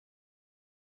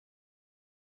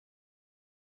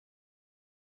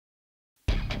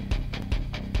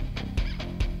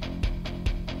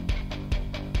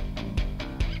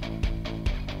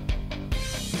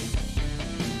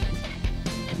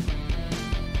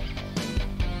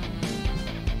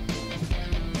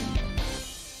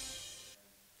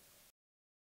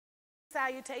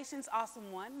salutations,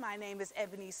 awesome one. My name is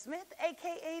Ebony Smith,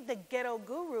 aka the Ghetto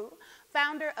Guru,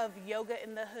 founder of Yoga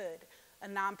in the Hood, a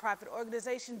nonprofit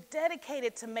organization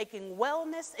dedicated to making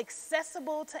wellness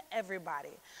accessible to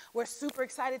everybody. We're super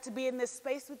excited to be in this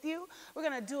space with you. We're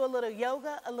gonna do a little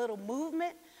yoga, a little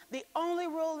movement. The only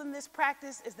rule in this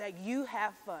practice is that you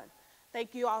have fun.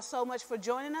 Thank you all so much for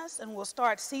joining us, and we'll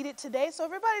start seated today. So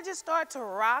everybody just start to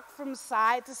rock from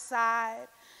side to side.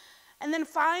 And then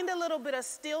find a little bit of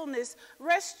stillness.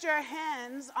 Rest your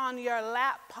hands on your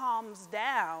lap, palms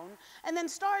down, and then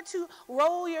start to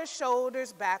roll your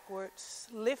shoulders backwards,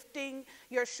 lifting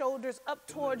your shoulders up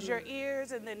towards your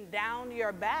ears and then down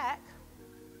your back.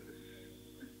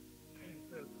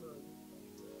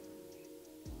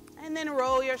 And then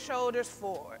roll your shoulders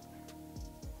forward.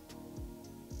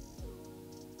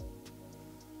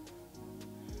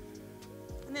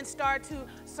 And then start to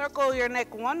circle your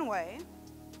neck one way.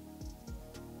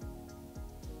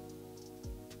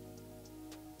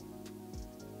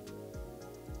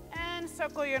 And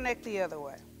circle your neck the other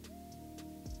way.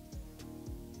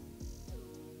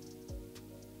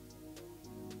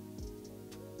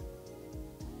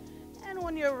 And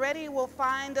when you're ready, we'll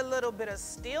find a little bit of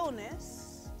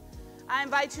stillness. I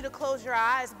invite you to close your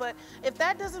eyes, but if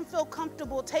that doesn't feel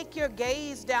comfortable, take your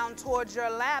gaze down towards your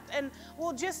lap and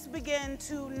we'll just begin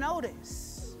to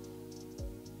notice.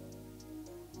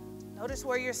 Notice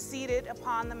where you're seated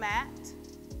upon the mat.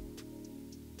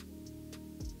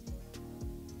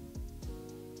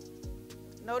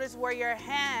 Notice where your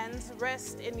hands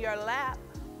rest in your lap,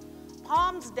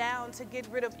 palms down to get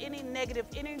rid of any negative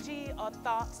energy or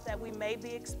thoughts that we may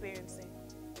be experiencing.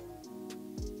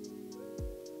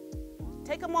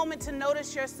 Take a moment to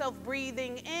notice yourself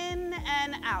breathing in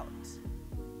and out.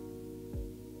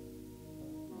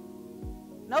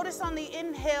 Notice on the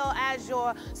inhale as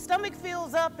your stomach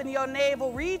fills up and your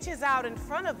navel reaches out in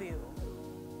front of you.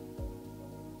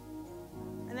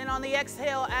 And then on the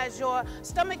exhale, as your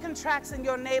stomach contracts and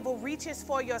your navel reaches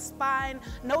for your spine,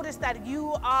 notice that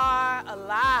you are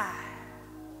alive.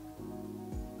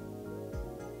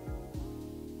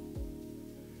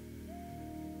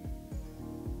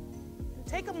 And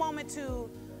take a moment to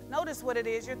notice what it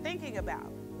is you're thinking about.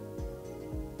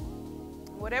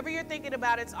 Whatever you're thinking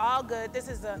about, it's all good. This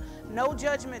is a no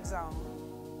judgment zone.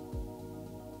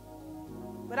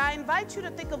 But I invite you to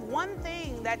think of one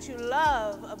thing that you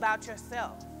love about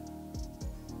yourself.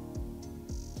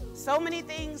 So many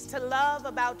things to love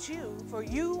about you, for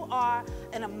you are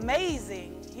an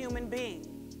amazing human being.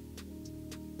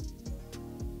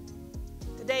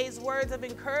 Today's words of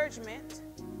encouragement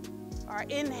are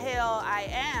inhale, I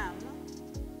am.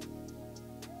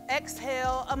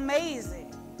 Exhale,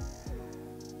 amazing.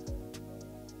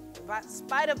 In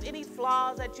spite of any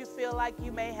flaws that you feel like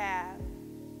you may have,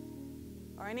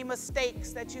 or any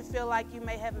mistakes that you feel like you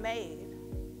may have made,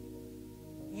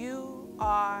 you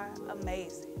are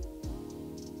amazing.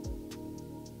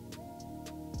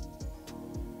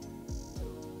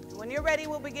 When you're ready,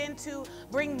 we'll begin to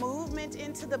bring movement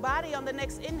into the body. On the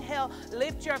next inhale,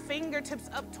 lift your fingertips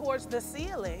up towards the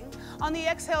ceiling. On the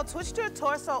exhale, twist your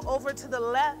torso over to the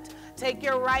left. Take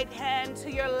your right hand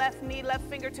to your left knee, left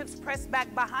fingertips pressed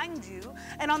back behind you.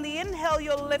 And on the inhale,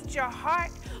 you'll lift your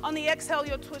heart. On the exhale,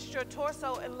 you'll twist your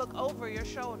torso and look over your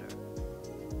shoulder.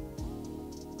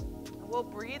 We'll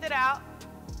breathe it out.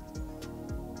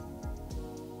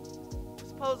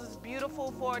 This pose is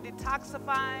beautiful for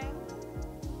detoxifying.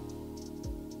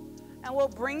 And we'll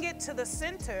bring it to the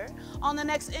center. On the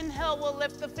next inhale, we'll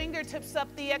lift the fingertips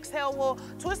up. The exhale, we'll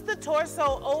twist the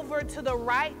torso over to the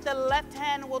right. The left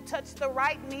hand will touch the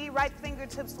right knee. Right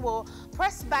fingertips will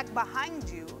press back behind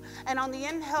you. And on the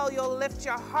inhale, you'll lift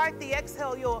your heart. The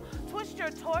exhale, you'll twist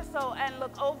your torso and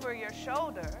look over your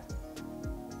shoulder.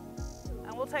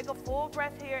 And we'll take a full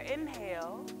breath here.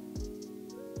 Inhale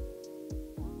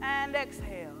and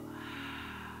exhale.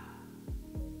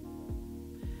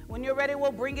 When you're ready,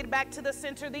 we'll bring it back to the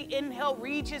center. The inhale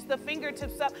reaches the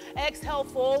fingertips up. Exhale,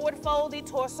 forward fold the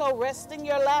torso, rest in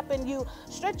your lap, and you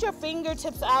stretch your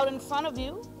fingertips out in front of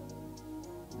you.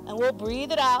 And we'll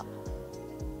breathe it out.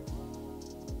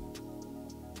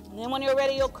 And then when you're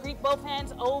ready, you'll creep both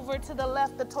hands over to the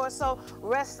left. The torso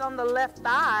rests on the left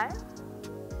thigh.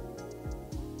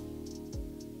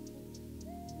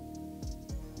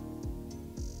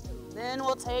 Then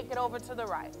we'll take it over to the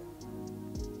right.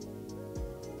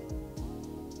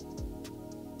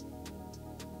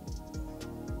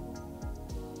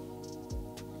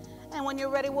 And when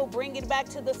you're ready, we'll bring it back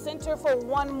to the center for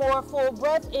one more full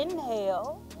breath.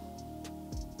 Inhale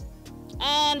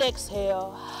and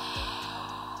exhale.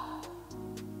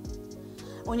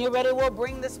 When you're ready, we'll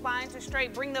bring the spine to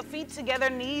straight. Bring the feet together,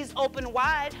 knees open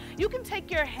wide. You can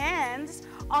take your hands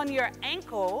on your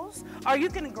ankles, or you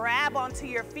can grab onto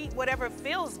your feet, whatever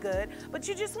feels good, but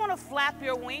you just want to flap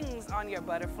your wings on your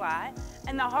butterfly.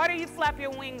 And the harder you flap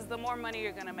your wings, the more money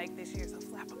you're going to make this year, so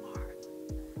flap them hard.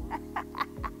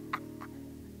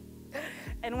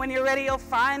 And when you're ready, you'll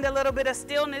find a little bit of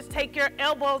stillness. Take your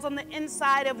elbows on the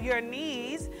inside of your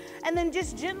knees, and then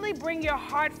just gently bring your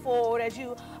heart forward as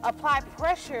you apply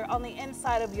pressure on the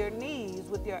inside of your knees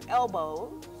with your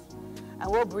elbows. And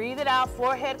we'll breathe it out,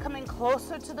 forehead coming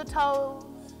closer to the toes.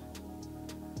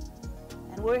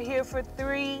 And we're here for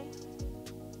 3,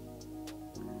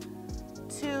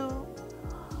 2,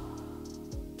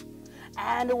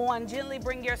 and 1. Gently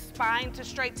bring your spine to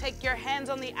straight. Take your hands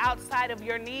on the outside of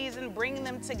your knees and bring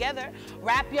them together.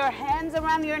 Wrap your hands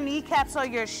around your kneecaps or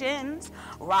your shins.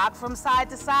 Rock from side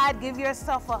to side. Give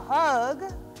yourself a hug.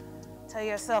 Tell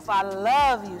yourself, I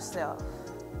love you, self.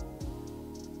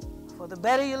 For the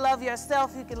better you love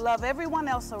yourself, you can love everyone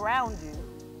else around you.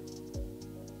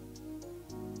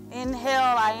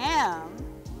 Inhale, I am.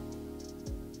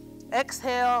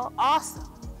 Exhale, awesome.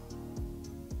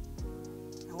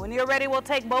 When you're ready, we'll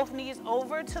take both knees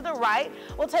over to the right.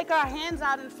 We'll take our hands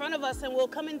out in front of us and we'll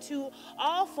come into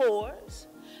all fours.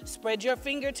 Spread your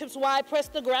fingertips wide, press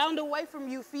the ground away from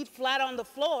you, feet flat on the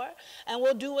floor, and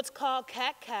we'll do what's called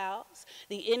cat-cows.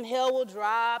 The inhale will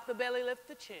drop the belly, lift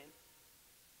the chin.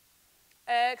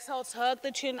 Exhale, tuck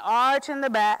the chin, arch in the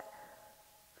back.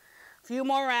 A few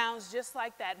more rounds just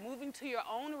like that, moving to your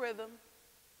own rhythm,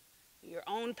 your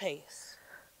own pace.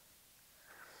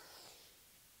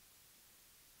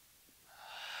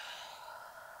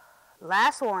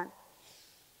 Last one.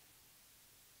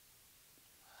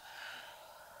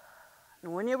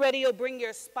 And when you're ready, you'll bring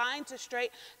your spine to straight.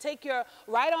 Take your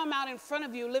right arm out in front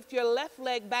of you. Lift your left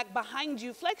leg back behind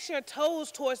you. Flex your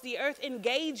toes towards the earth.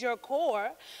 Engage your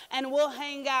core. And we'll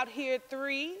hang out here.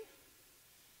 3,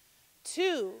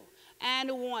 2,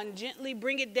 and 1. Gently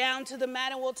bring it down to the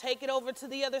mat, and we'll take it over to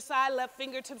the other side. Left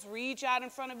fingertips reach out in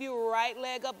front of you. Right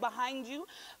leg up behind you.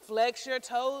 Flex your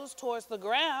toes towards the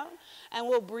ground, and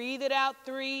we'll breathe it out.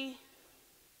 3,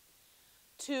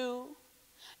 2,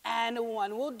 and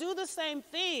 1. We'll do the same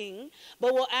thing,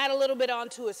 but we'll add a little bit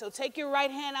onto it. So take your right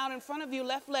hand out in front of you.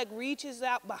 Left leg reaches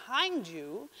out behind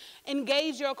you.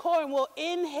 Engage your core, and we'll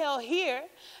inhale here,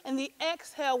 and the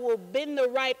exhale will bend the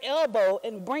right elbow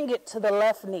and bring it to the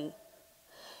left knee.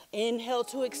 Inhale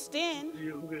to extend.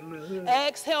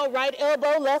 Exhale, right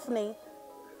elbow, left knee.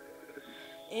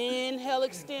 Inhale,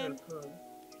 extend.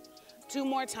 2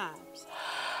 more times.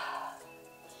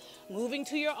 Moving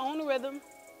to your own rhythm,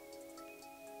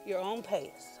 your own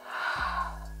pace.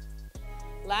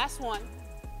 Last one.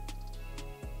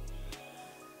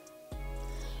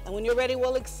 And when you're ready,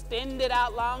 we'll extend it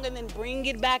out long and then bring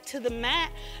it back to the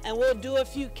mat. And we'll do a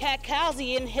few cat-cows.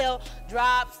 The inhale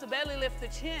drops the belly, lift the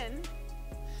chin.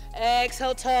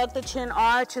 Exhale, tuck the chin,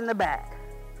 arch in the back.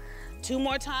 2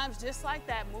 more times just like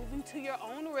that, moving to your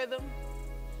own rhythm,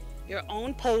 your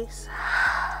own pace.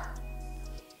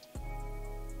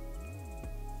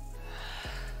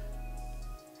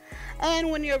 And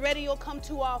when you're ready, you'll come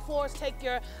to all fours. Take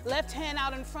your left hand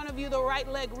out in front of you. The right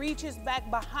leg reaches back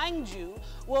behind you.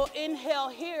 We'll inhale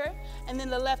here, and then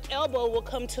the left elbow will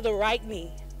come to the right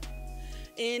knee.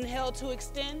 Inhale to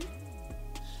extend.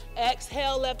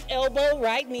 Exhale, left elbow,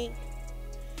 right knee.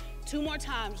 2 more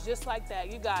times, just like that.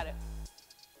 You got it.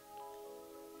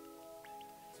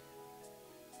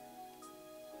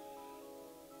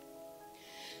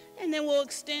 And then we'll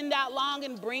extend out long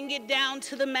and bring it down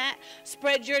to the mat.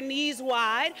 Spread your knees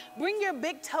wide. Bring your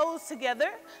big toes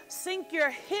together. Sink your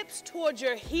hips towards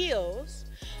your heels.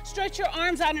 Stretch your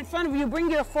arms out in front of you.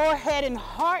 Bring your forehead and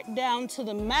heart down to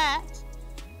the mat.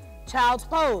 Child's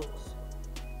pose.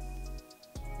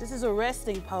 This is a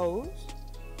resting pose.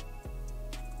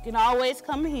 You can always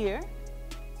come here.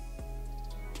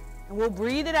 And we'll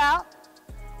breathe it out.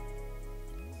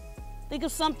 Think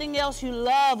of something else you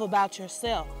love about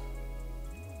yourself.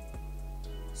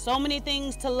 So many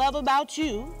things to love about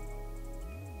you,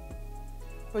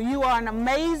 for you are an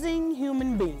amazing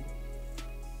human being.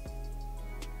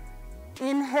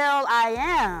 Inhale, I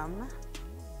am.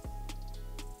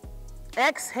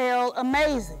 Exhale,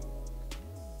 amazing.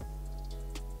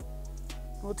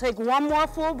 We'll take 1 more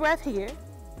full breath here.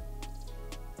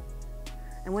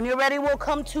 And when you're ready, we'll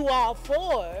come to all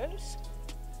fours.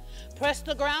 Press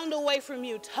the ground away from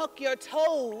you. Tuck your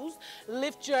toes.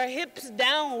 Lift your hips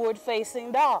downward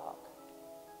facing dog.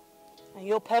 And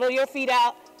you'll pedal your feet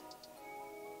out.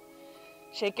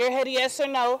 Shake your head yes or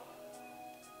no.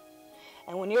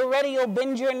 And when you're ready, you'll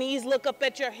bend your knees, look up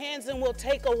at your hands, and we'll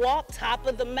take a walk, top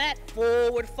of the mat,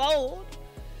 forward fold.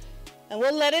 And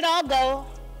we'll let it all go.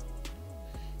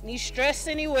 Any stress,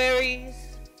 any worries,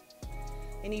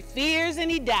 any fears,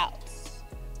 any doubts,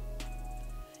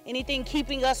 anything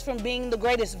keeping us from being the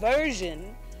greatest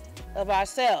version of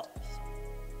ourselves.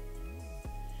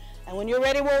 And when you're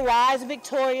ready, we'll rise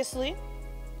victoriously,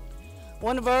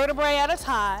 one vertebrae at a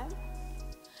time.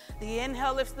 The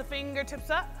inhale lifts the fingertips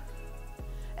up.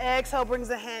 Exhale brings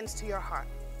the hands to your heart.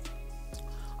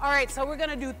 All right, so we're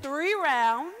gonna do 3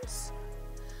 rounds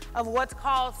of what's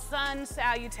called sun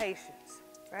salutations,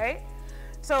 right?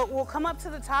 So we'll come up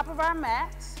to the top of our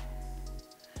mats,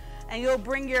 and you'll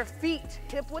bring your feet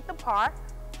hip width apart.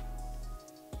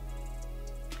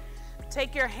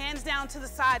 Take your hands down to the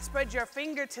side, spread your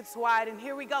fingertips wide, and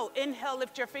here we go. Inhale,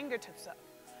 lift your fingertips up.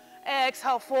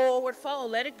 Exhale, forward fold,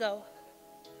 let it go.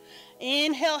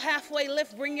 Inhale, halfway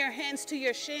lift, bring your hands to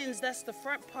your shins. That's the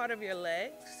front part of your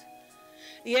legs.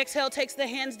 The exhale takes the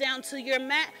hands down to your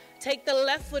mat. Take the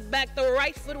left foot back, the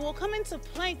right foot will come into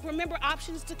plank. Remember,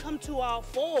 options to come to all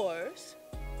fours.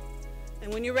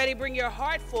 And when you're ready, bring your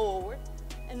heart forward,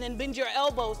 and then bend your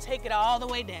elbows, take it all the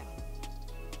way down.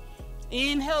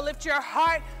 Inhale, lift your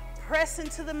heart, press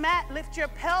into the mat, lift your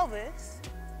pelvis.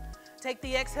 Take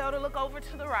the exhale to look over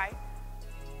to the right,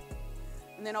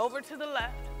 and then over to the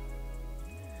left.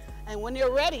 And when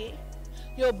you're ready,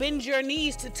 you'll bend your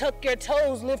knees to tuck your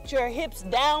toes, lift your hips,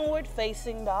 downward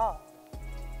facing dog.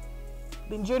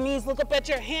 Bend your knees, look up at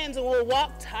your hands, and we'll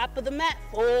walk top of the mat,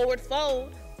 forward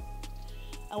fold.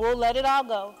 And we'll let it all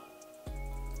go.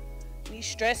 Any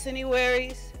stress, any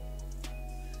worries,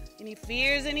 any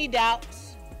fears, any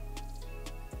doubts,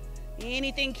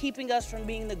 anything keeping us from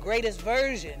being the greatest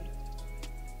version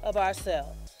of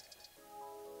ourselves.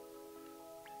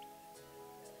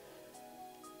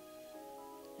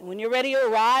 And when you're ready,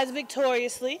 you'll rise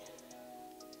victoriously.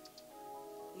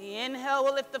 The inhale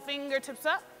will lift the fingertips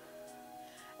up.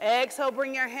 Exhale,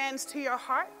 bring your hands to your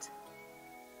heart.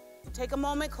 Take a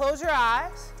moment, close your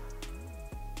eyes.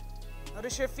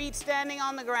 Notice your feet standing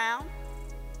on the ground.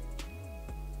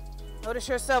 Notice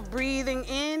yourself breathing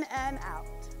in and out.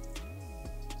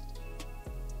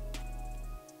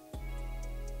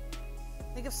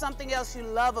 Think of something else you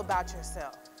love about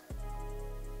yourself.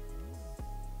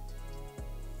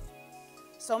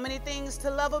 So many things to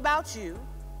love about you,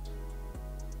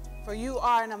 for you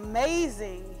are an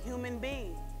amazing human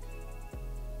being.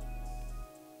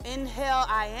 Inhale,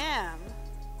 I am.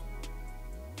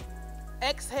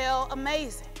 Exhale,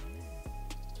 amazing.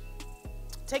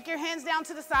 Take your hands down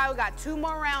to the side. We got 2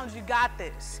 more rounds. You got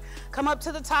this. Come up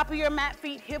to the top of your mat,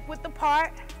 feet hip width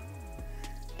apart.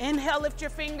 Inhale, lift your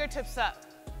fingertips up.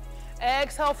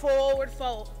 Exhale, forward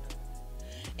fold.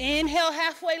 Inhale,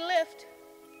 halfway lift.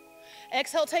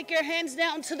 Exhale, take your hands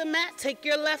down to the mat. Take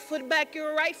your left foot back,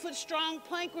 your right foot strong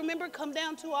plank. Remember, come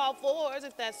down to all fours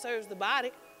if that serves the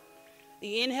body.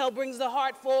 The inhale brings the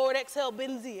heart forward. Exhale,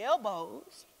 bends the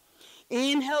elbows.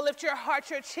 Inhale, lift your heart,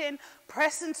 your chin.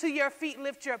 Press into your feet,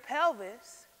 lift your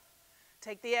pelvis.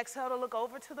 Take the exhale to look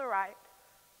over to the right.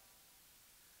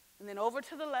 And then over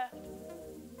to the left.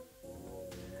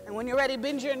 And when you're ready,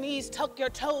 bend your knees, tuck your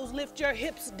toes, lift your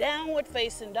hips, downward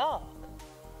facing dog.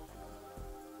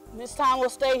 And this time we'll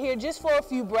stay here just for a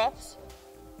few breaths.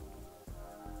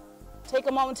 Take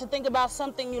a moment to think about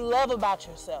something you love about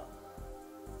yourself.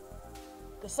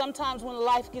 Because sometimes when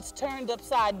life gets turned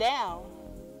upside down,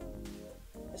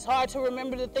 it's hard to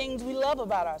remember the things we love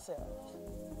about ourselves.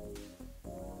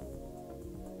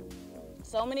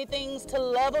 So many things to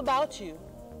love about you.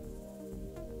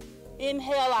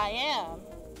 Inhale, I am.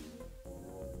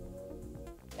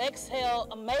 Exhale,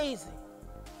 amazing.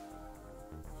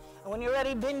 And when you're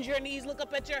ready, bend your knees, look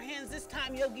up at your hands. This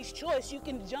time, yogi's choice. You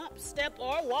can jump, step,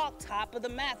 or walk top of the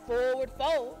mat, forward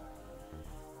fold.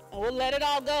 And we'll let it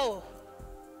all go.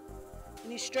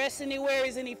 Any stress, any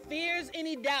worries, any fears,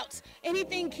 any doubts,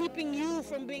 anything keeping you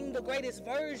from being the greatest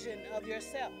version of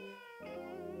yourself.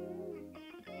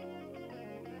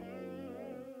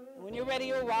 And when you're ready,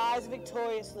 you'll rise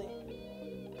victoriously.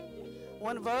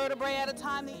 1 vertebrae at a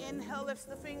time. The inhale lifts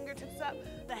the fingertips up.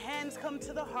 The hands come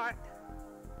to the heart.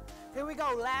 Here we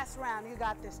go, last round. You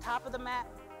got this. Top of the mat,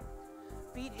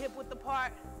 feet hip width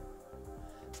apart.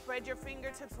 Spread your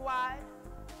fingertips wide.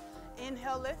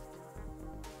 Inhale, lift.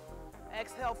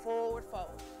 Exhale, forward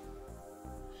fold.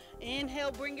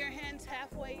 Inhale, bring your hands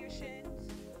halfway, your shins.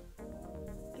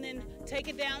 And then take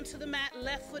it down to the mat,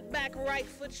 left foot back, right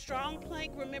foot strong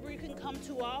plank. Remember, you can come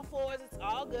to all fours. It's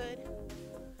all good.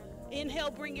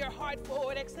 Inhale, bring your heart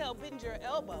forward. Exhale, bend your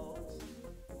elbows.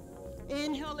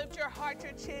 Inhale, lift your heart,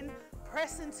 your chin.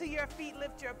 Press into your feet,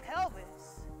 lift your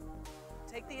pelvis.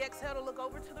 Take the exhale to look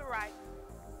over to the right,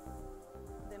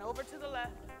 then over to the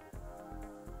left.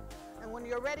 And when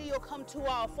you're ready, you'll come to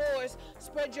all fours.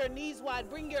 Spread your knees wide.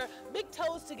 Bring your big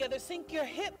toes together. Sink your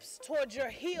hips towards your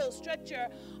heels. Stretch your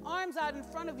arms out in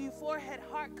front of you. Forehead,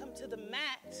 heart, come to the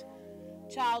mat.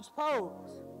 Child's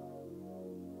pose.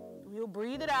 You'll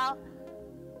breathe it out.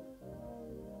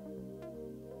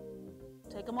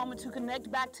 Take a moment to connect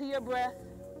back to your breath.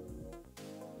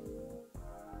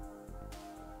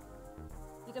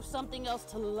 Think of something else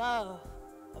to love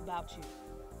about you.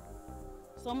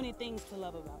 So many things to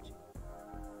love about you.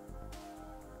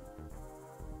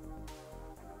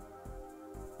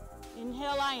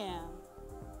 Inhale, I am.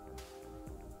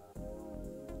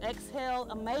 Exhale,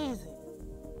 amazing.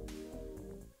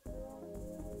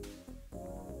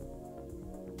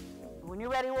 When you're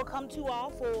ready, we'll come to all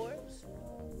fours.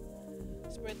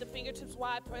 Spread the fingertips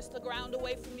wide, press the ground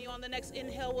away from you. On the next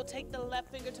inhale, we'll take the left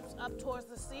fingertips up towards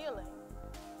the ceiling.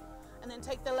 And then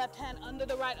take the left hand under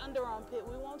the right underarm pit.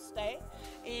 We won't stay.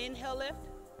 Inhale,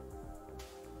 lift.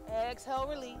 Exhale,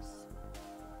 release.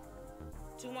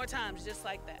 2 more times, just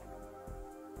like that.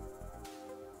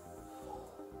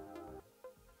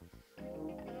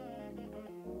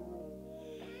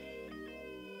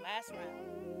 Last round.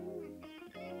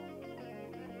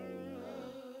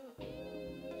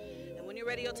 And when you're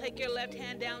ready, you'll take your left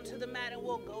hand down to the mat and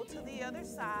we'll go to the other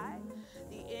side.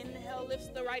 The inhale lifts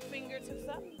the right fingertips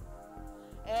up.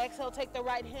 Exhale, take the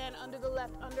right hand under the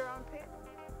left underarm pit.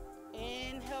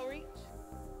 Inhale, reach.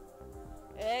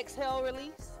 Exhale,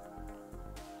 release.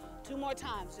 2 more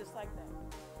times, just like that.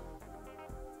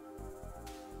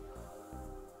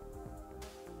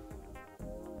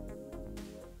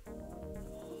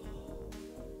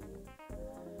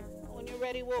 When you're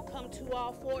ready, we'll come to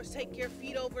all fours. Take your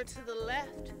feet over to the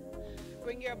left.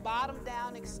 Bring your bottom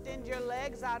down. Extend your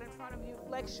legs out in front of you.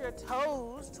 Flex your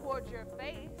toes towards your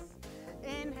face.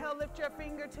 Inhale, lift your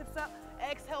fingertips up.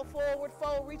 Exhale, forward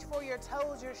fold. Reach for your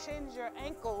toes, your shins, your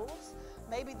ankles,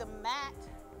 maybe the mat,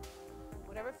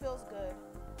 whatever feels good.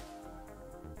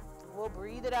 We'll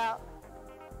breathe it out.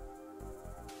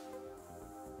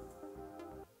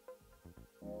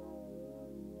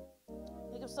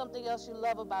 Think of something else you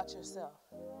love about yourself.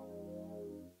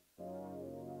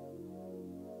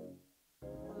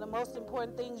 One of the most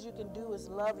important things you can do is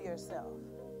love yourself.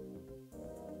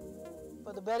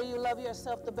 For the better you love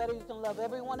yourself, the better you can love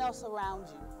everyone else around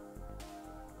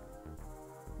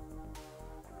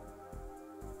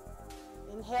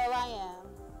you. Inhale, I am.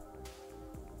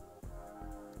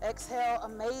 Exhale,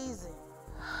 amazing.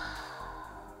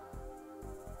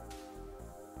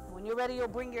 When you're ready, you'll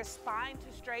bring your spine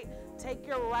to straight. Take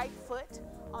your right foot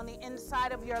on the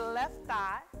inside of your left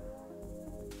thigh.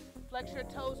 Flex your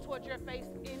toes towards your face.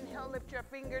 Inhale, lift your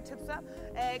fingertips up.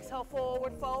 Exhale,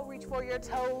 forward fold. Reach for your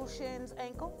toes, shins,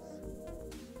 ankles.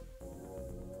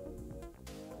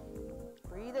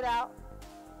 Breathe it out.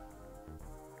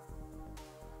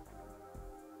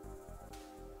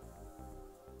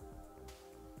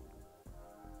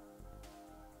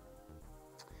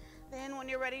 Then when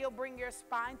you're ready, you'll bring your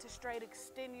spine to straight.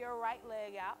 Extend your right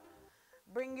leg out.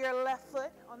 Bring your left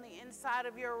foot on the inside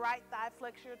of your right thigh.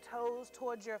 Flex your toes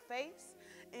towards your face.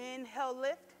 Inhale,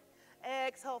 lift.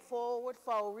 Exhale, forward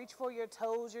fold. Reach for your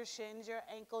toes, your shins, your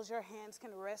ankles. Your hands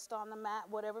can rest on the mat,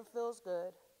 whatever feels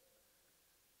good.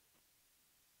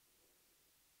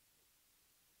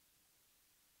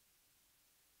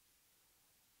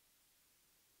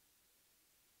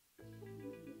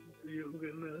 Yoga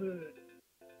in the hood.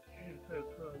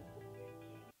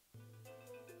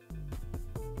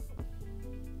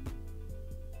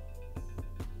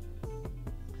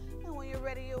 And when you're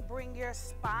ready, you'll bring your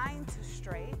spine to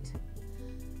straight.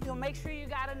 You'll make sure you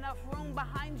got enough room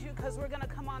behind you because we're going to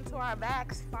come onto our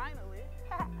backs finally.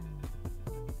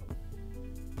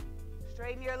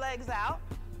 Straighten your legs out.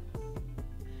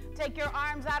 Take your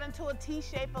arms out into a T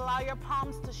shape. Allow your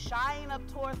palms to shine up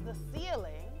towards the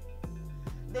ceiling.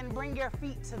 Then bring your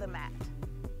feet to the mat.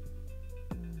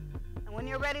 And when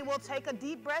you're ready, we'll take a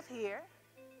deep breath here.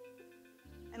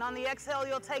 And on the exhale,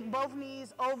 you'll take both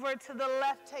knees over to the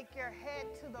left. Take your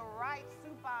head to the right,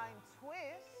 supine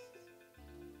twist.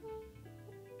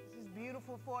 This is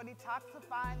beautiful for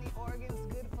detoxifying the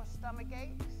organs, good for stomach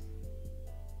aches.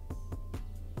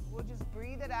 We'll just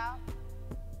breathe it out.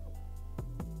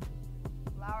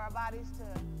 Allow our bodies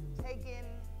to take in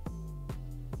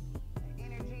the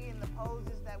energy and the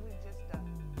poses that we've just done.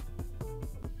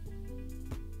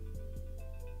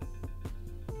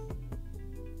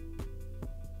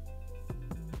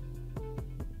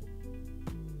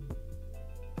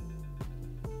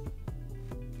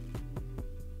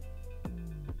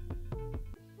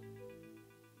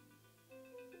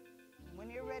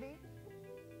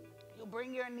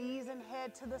 bring your knees and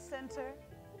head to the center.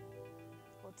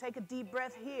 We'll take a deep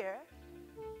breath here.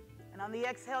 And on the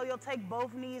exhale, you'll take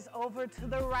both knees over to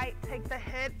the right. Take the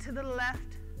head to the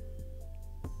left.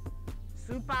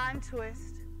 Supine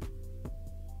twist.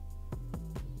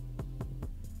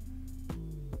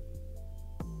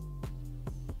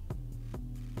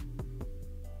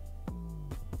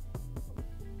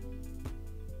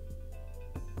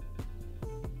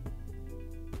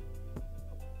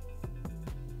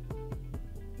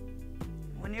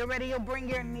 When you're ready, you'll bring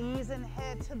your knees and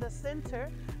head to the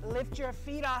center. Lift your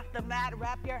feet off the mat.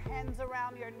 Wrap your hands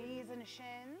around your knees and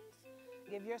shins.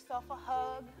 Give yourself a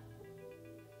hug.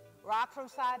 Rock from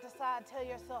side to side. Tell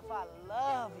yourself, I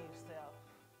love you, self.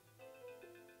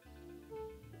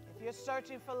 If you're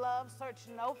searching for love, search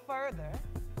no further.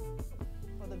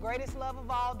 For the greatest love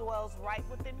of all dwells right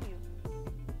within you.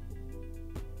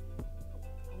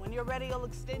 When you're ready, you'll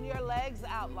extend your legs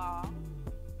out long.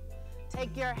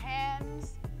 Take your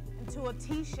hands into a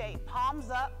T shape,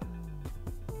 palms up,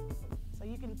 so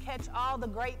you can catch all the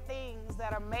great things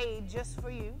that are made just for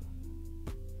you.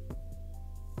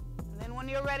 And then when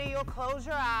you're ready, you'll close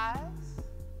your eyes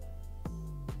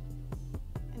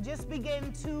and just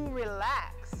begin to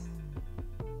relax.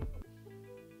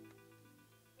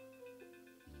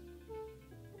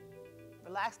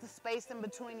 Relax the space in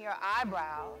between your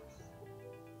eyebrows.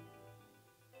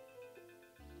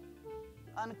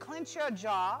 Unclench your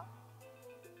jaw.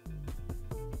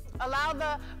 Allow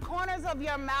the corners of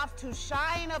your mouth to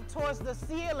shine up towards the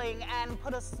ceiling and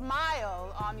put a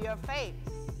smile on your face.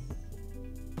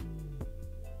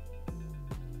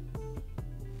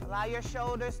 Allow your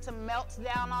shoulders to melt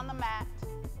down on the mat.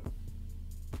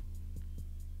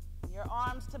 Your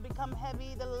arms to become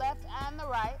heavy, the left and the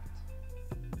right.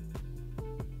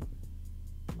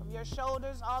 From your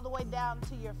shoulders all the way down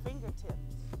to your fingertips.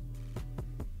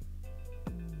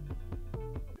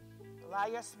 Allow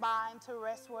your spine to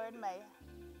rest where it may.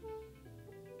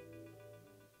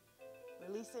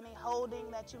 Release any holding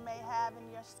that you may have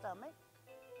in your stomach.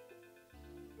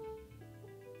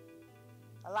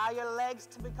 Allow your legs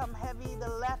to become heavy, the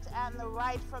left and the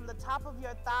right, from the top of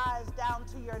your thighs down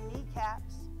to your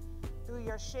kneecaps, through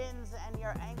your shins and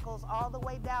your ankles, all the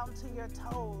way down to your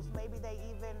toes. Maybe they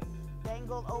even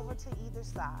dangle over to either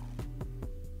side.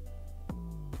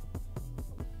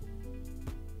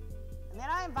 And then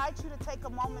I invite you to take a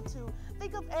moment to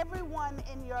think of everyone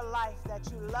in your life that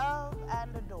you love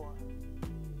and adore.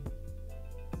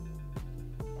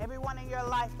 Everyone in your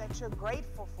life that you're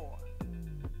grateful for.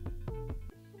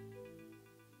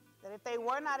 That if they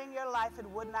were not in your life, it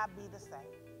would not be the same.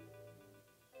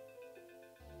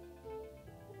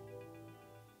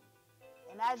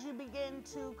 And as you begin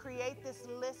to create this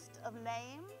list of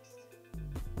names,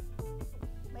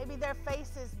 maybe their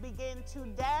faces begin to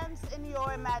dance in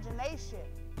your imagination.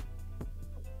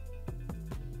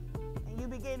 And you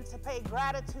begin to pay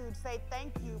gratitude, say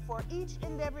thank you for each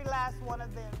and every last one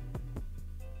of them.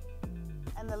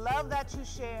 And the love that you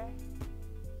share,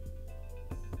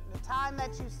 the time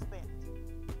that you spent.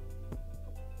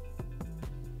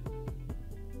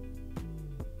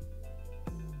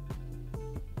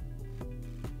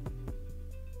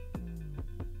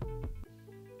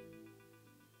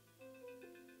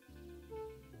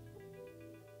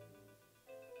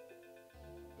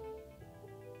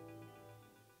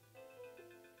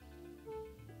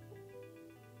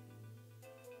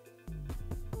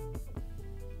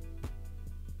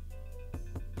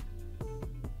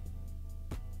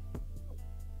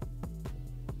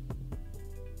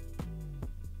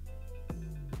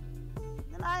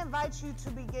 I invite you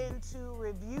to begin to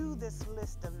review this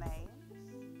list of names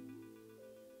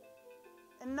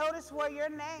and notice where your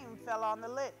name fell on the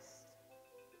list.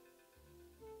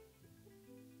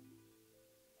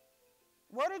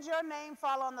 Where did your name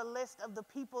fall on the list of the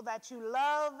people that you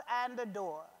love and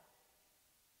adore?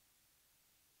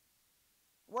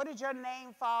 Where did your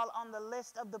name fall on the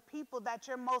list of the people that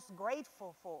you're most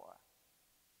grateful for?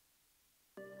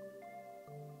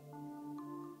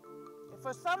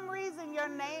 For some reason your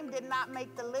name did not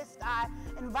make the list, I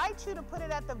invite you to put it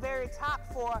at the very top,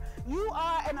 for you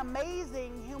are an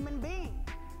amazing human being.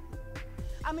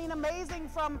 I mean, amazing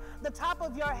from the top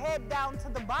of your head down to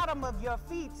the bottom of your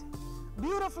feet.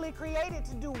 Beautifully created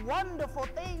to do wonderful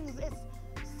things. It's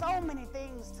so many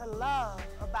things to love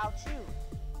about you.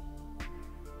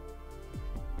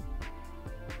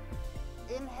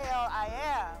 Inhale, I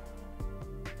am.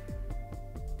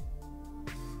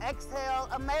 Exhale,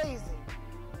 amazing.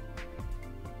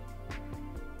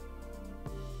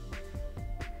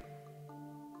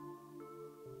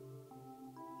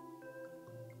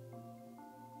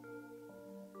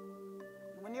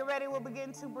 you're ready, we'll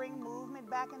begin to bring movement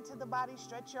back into the body.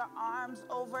 Stretch your arms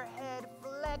overhead,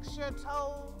 flex your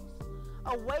toes.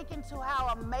 Awaken to how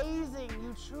amazing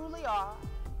you truly are.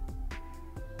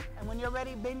 And when you're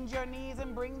ready, bend your knees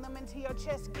and bring them into your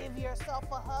chest. Give yourself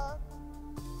a hug.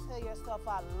 Tell yourself,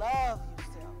 I love you,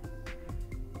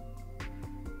 self.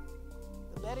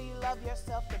 The better you love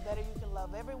yourself, the better you can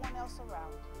love everyone else around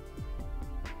you.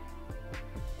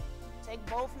 Take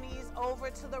both knees over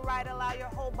to the right. Allow your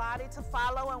whole body to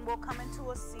follow, and we'll come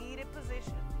into a seated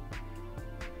position.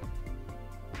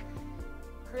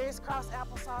 Crisscross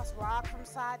applesauce, rock from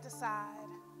side to side.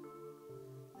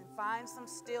 And find some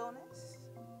stillness.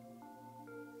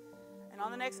 And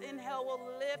on the next inhale,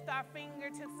 we'll lift our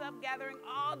fingertips up, gathering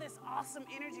all this awesome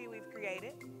energy we've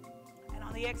created. And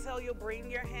on the exhale, you'll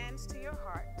bring your hands to your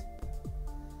heart.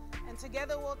 And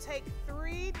together we'll take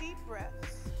 3 deep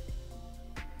breaths.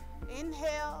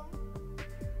 Inhale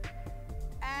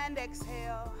and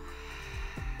exhale.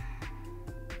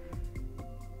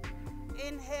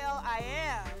 Inhale, I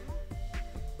am.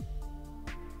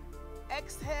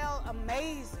 Exhale,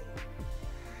 amazing.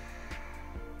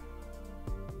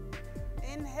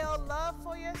 Inhale, love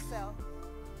for yourself.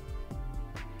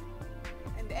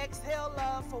 And exhale,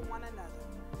 love for one another.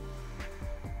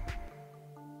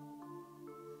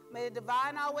 May the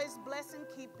divine always bless and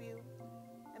keep you.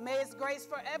 And may its grace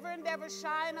forever and ever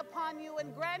shine upon you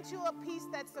and grant you a peace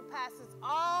that surpasses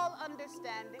all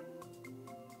understanding.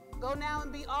 Go now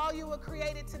and be all you were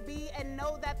created to be, and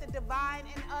know that the divine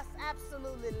in us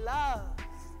absolutely loves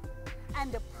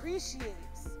and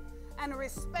appreciates and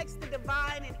respects the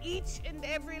divine in each and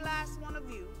every last one of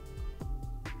you.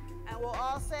 And we'll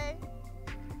all say,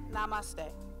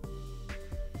 Namaste.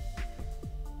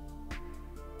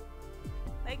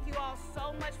 Thank you all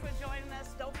so much for joining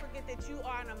us. Don't forget that you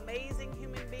are an amazing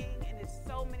human being, and there's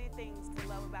so many things to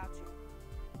love about you.